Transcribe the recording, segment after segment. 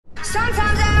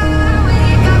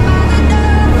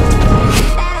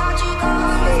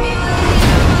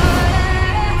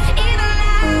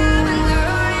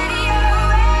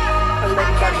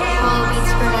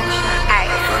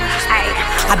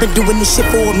been doing this shit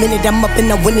for a minute. I'm up and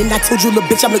I'm winning. I told you, little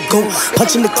bitch, I'm the GOAT.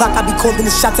 Punching the clock, I be calling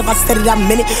the shots. If I said it, I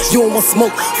meant it. You don't want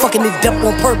smoke, fucking it up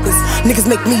on purpose. Niggas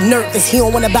make me nervous. He don't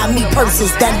wanna buy me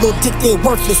purses. That little dick, they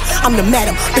worthless. I'm the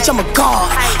madam, bitch, I'm a god.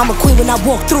 I'm a queen when I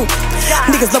walk through.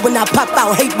 Niggas love when I pop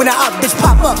out, hate when I out, bitch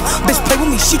pop up. Bitch play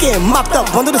with me, she getting mopped up.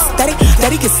 Under the static,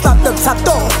 daddy get slapped up, topped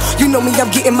off. You know me,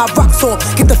 I'm getting my rocks off.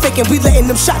 Get the fake and we letting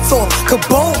them shots off.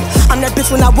 Kaboom, I'm that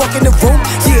bitch when I walk in the room.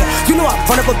 Yeah, you know I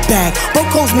run up a bag. Both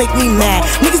hoes make me mad.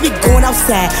 Niggas be going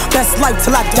outside. Best life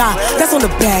till I die, that's on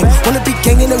the bag. Wanna be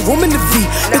gang in the room in the V.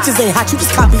 Bitches ain't hot, you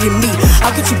just copying me.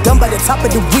 I'll get you done by the top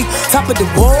of the week. Top of the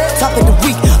world, top of the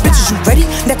week. Bitches, you ready?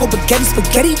 Neck on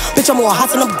spaghetti. Bitch, I'm all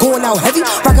hot and I'm going out heavy.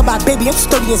 Rockin' my baby, I'm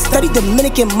sturdy and steady.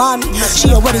 Dominican mommy,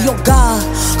 she already your God.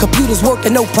 Computers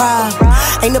working, no pride.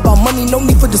 Ain't about money, no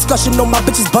need for discussion. No, my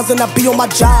bitches buzzing, I be on my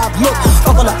job. Look,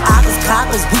 fuck all the otters,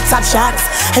 coppers, we top shotters.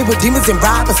 Hang with demons and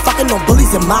robbers, fucking on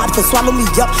bullies and mobs. Can swallow me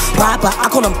up, Papa. I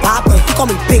call him Papa, he call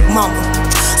me Big Mama.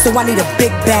 So I need a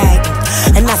big bag,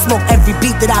 and I smoke every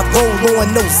beat that I roll on,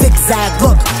 no zigzag.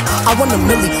 Look, I want a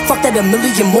milli, fuck that, a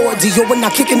million more. Dior when I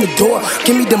kick in the door,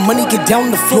 give me the money, get down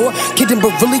the floor. Kidding,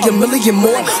 but really a million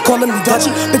more. Calling me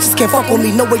Dutchess, bitches can't fuck with me,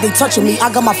 no way they touching me.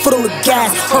 I got my foot on the gas,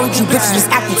 heard you bitches just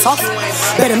acting tough.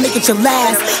 Better make it your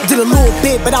last. Did a little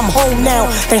bit, but I'm home now.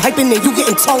 They hyping it, you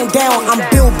getting toned down. I'm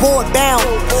billboard bound.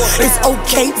 It's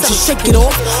okay, just shake it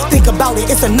off. Think about it,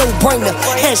 it's a no-brainer.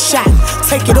 Headshot,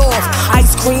 take it off.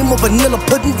 Ice cream or vanilla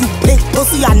pudding, you pink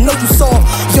pussy, I know you saw.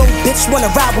 Yo, bitch,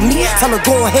 wanna ride with me? Tell her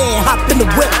go ahead, hop in the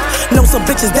whip. Know some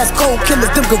bitches that's cold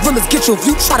killers, them gorillas get you if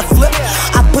you try to flip.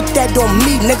 I put that on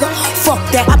me, nigga. Fuck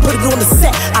that, I put it on the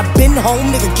set. I been home,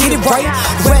 nigga, get it right.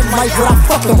 Red light, but I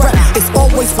fucking rap. It's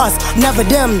always us, never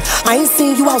them. I ain't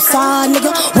seen you outside,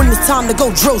 nigga. When it's time to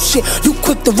go drill shit, you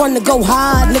quick to run to go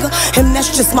hide, nigga. Him,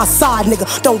 that's just my side, nigga.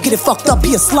 Don't get it fucked up,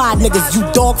 he a slide, niggas. You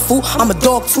dog fool, I'm a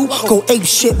dog too. Go ape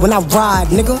shit when I ride,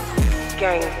 nigga.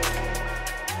 Gang.